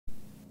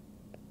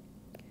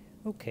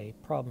Okay,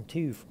 problem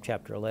 2 from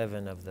chapter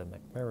 11 of the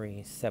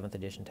McMurry 7th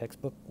edition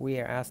textbook. We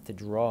are asked to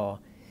draw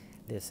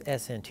this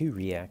SN2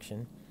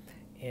 reaction,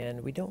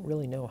 and we don't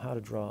really know how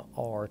to draw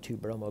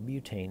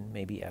R2-bromobutane,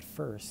 maybe at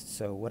first.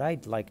 So what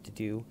I'd like to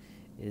do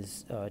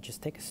is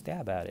just take a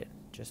stab at it.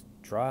 Just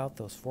draw out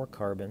those 4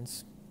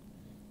 carbons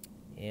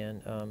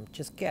and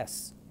just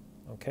guess.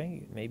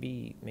 Okay,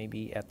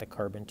 maybe at the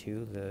carbon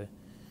 2, the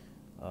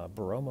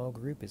bromo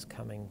group is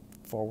coming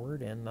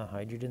forward and the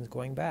hydrogen's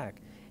going back.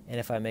 And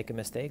if I make a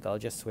mistake, I'll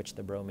just switch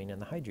the bromine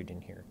and the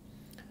hydrogen here.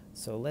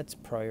 So let's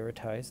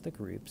prioritize the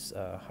groups.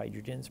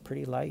 Hydrogen's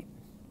pretty light,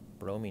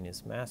 bromine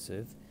is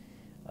massive.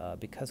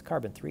 Because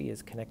carbon 3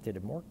 is connected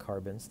to more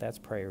carbons, that's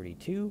priority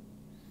 2,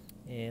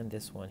 and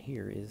this one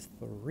here is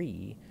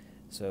 3.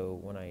 So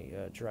when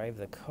I drive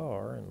the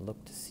car and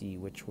look to see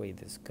which way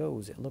this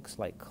goes, it looks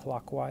like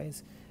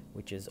clockwise,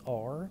 which is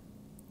R,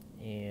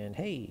 and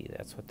hey,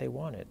 that's what they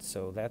wanted,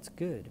 so that's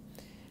good.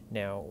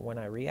 Now, when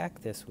I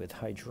react this with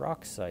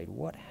hydroxide,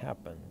 what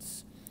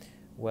happens?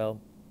 Well,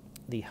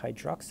 the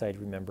hydroxide,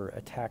 remember,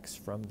 attacks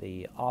from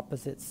the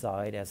opposite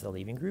side as the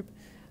leaving group.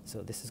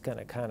 So this is going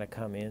to kind of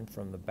come in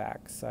from the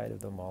back side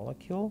of the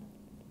molecule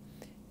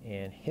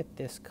and hit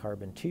this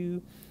carbon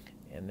 2,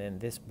 and then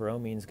this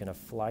bromine is going to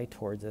fly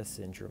towards us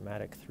in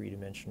dramatic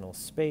three-dimensional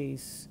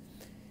space.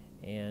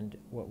 And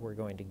what we're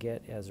going to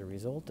get as a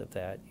result of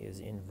that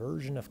is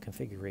inversion of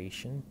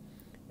configuration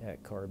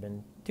at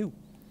carbon 2.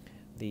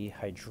 The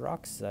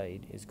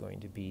hydroxide is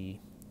going to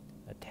be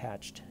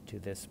attached to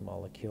this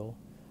molecule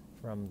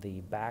from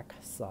the back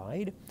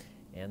side,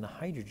 and the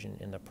hydrogen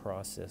in the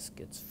process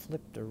gets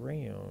flipped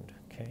around,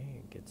 okay?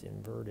 It gets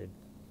inverted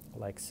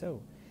like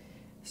so.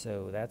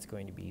 So that's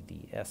going to be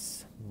the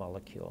S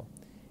molecule.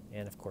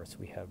 And of course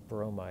we have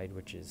bromide,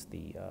 which is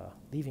the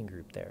leaving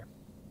group there,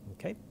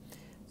 okay?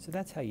 So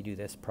that's how you do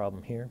this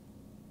problem here.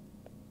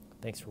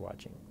 Thanks for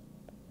watching.